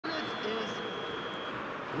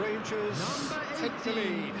Rangers take the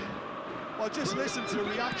lead. Well, just listen to the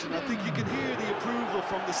reaction. I think you can hear the approval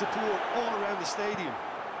from the support all around the stadium.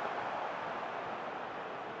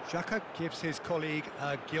 Xhaka gives his colleague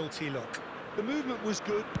a guilty look. The movement was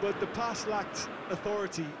good, but the pass lacked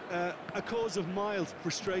authority, a cause of mild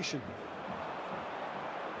frustration.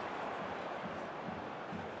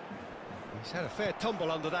 He's had a fair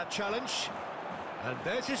tumble under that challenge. And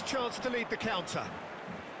there's his chance to lead the counter.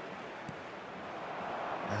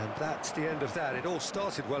 And that's the end of that. It all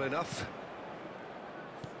started well enough.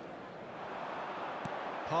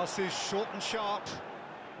 Passes short and sharp.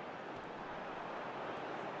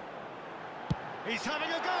 He's having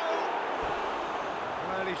a go!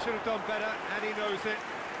 Well, he should have done better, and he knows it.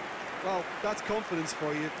 Well, that's confidence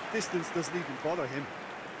for you. Distance doesn't even bother him.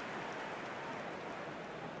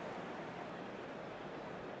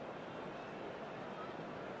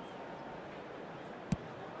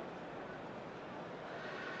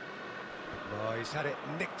 Oh, he's had it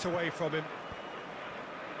nicked away from him.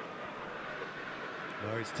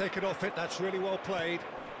 No, he's taken off it. That's really well played.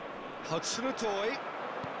 Hudson-Odoi.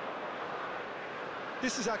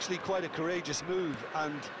 This is actually quite a courageous move,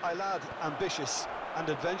 and I'll add ambitious and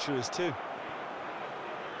adventurous too.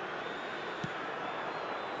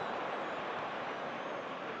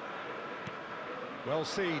 Well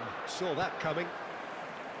seen. Saw that coming.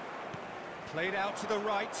 Played out to the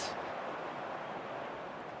right.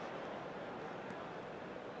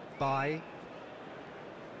 By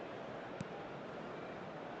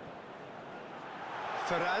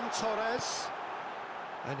Ferran Torres.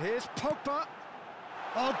 And here's Pogba.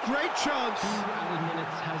 Oh, great chance! 2 added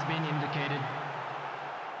minutes has been indicated.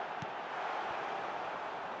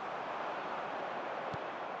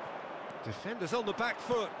 Defenders on the back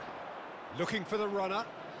foot. Looking for the runner.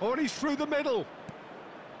 Oh, and he's through the middle.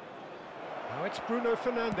 Now it's Bruno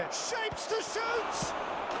Fernandes. Shapes to shoot!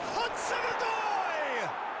 Hudson-Odoi!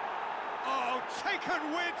 Oh,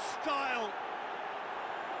 taken with style.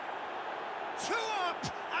 2 up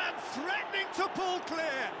and threatening to pull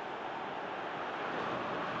clear.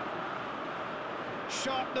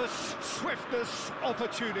 Sharpness, swiftness,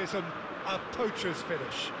 opportunism, a poacher's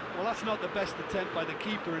finish. Well, that's not the best attempt by the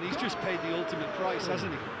keeper, and he's just paid the ultimate price,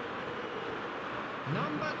 hasn't he?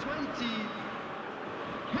 Number 20,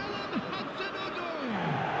 Callum Hudson-Odoi.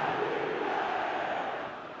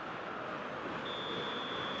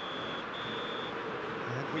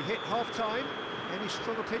 And we hit half-time. Any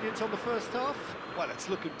strong opinions on the first half? Well, it's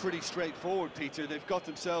looking pretty straightforward, Peter. They've got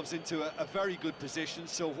themselves into a very good position,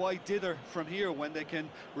 so why dither from here when they can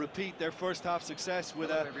repeat their first half success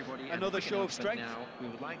with another show of strength? Now, we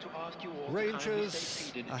would like to ask you all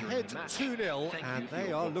Rangers ahead 2-0, and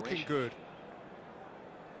they are looking good.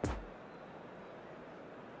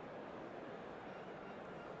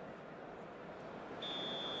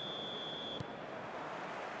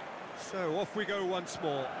 So off we go once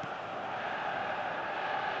more.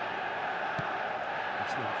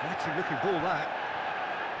 It's an inviting looking ball, that.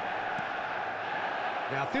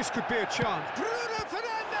 Now this could be a chance. Bruno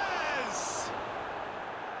Fernandes!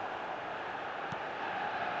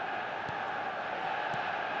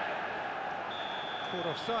 Caught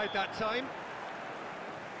offside that time.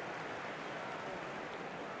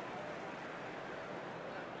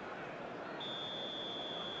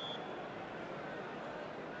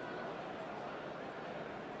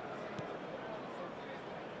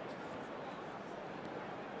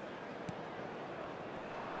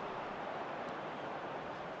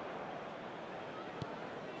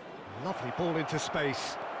 Lovely ball into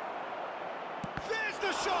space. There's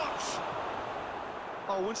the shot!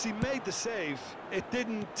 Oh, once he made the save, it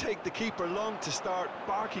didn't take the keeper long to start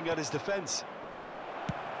barking at his defence.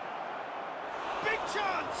 Big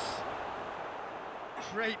chance!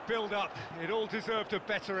 Great build-up. It all deserved a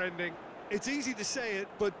better ending. It's easy to say it,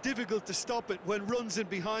 but difficult to stop it when runs in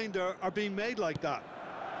behind are being made like that.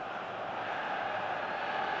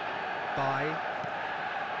 By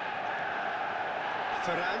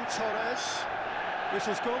Ferran Torres.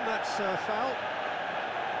 Whistle's gone, that's foul.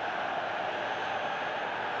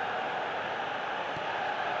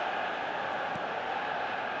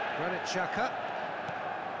 Granit Xhaka.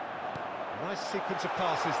 Nice sequence of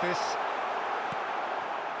passes, this.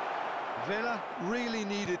 Villa really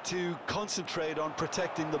needed to concentrate on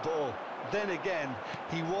protecting the ball. Then again,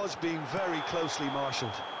 he was being very closely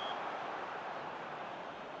marshalled.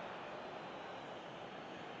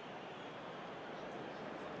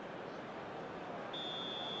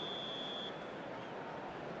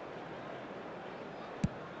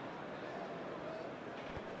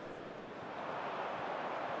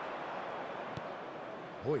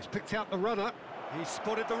 Oh, he's picked out the runner. He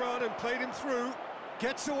spotted the run and played him through.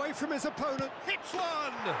 Gets away from his opponent, hits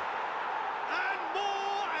one! And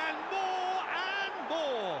more, and more, and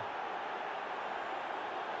more!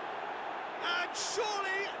 And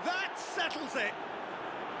surely that settles it!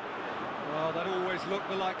 Well, that always looked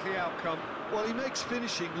the likely outcome. Well, he makes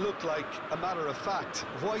finishing look like a matter of fact.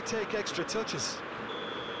 Why take extra touches?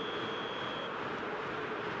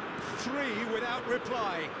 3 without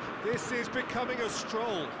reply. This is becoming a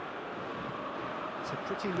stroll. It's a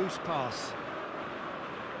pretty loose pass.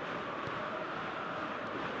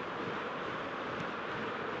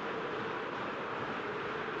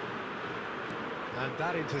 And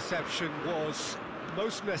that interception was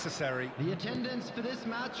most necessary. The attendance for this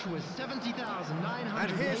match was 70,987.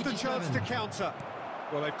 And here's the chance to counter.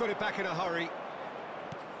 Well, they've got it back in a hurry.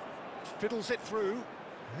 Fiddles it through.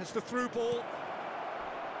 There's the through ball.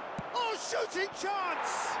 Oh, shooting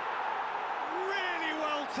chance! Really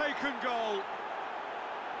well taken goal.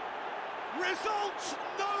 Result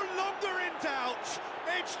no longer in doubt.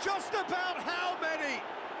 It's just about how many.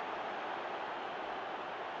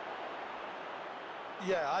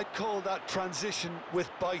 Yeah, I'd call that transition with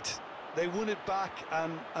bite. They won it back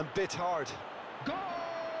and bit hard. Goal!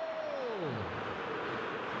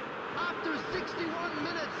 After 61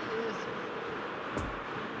 minutes is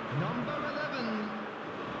number 11.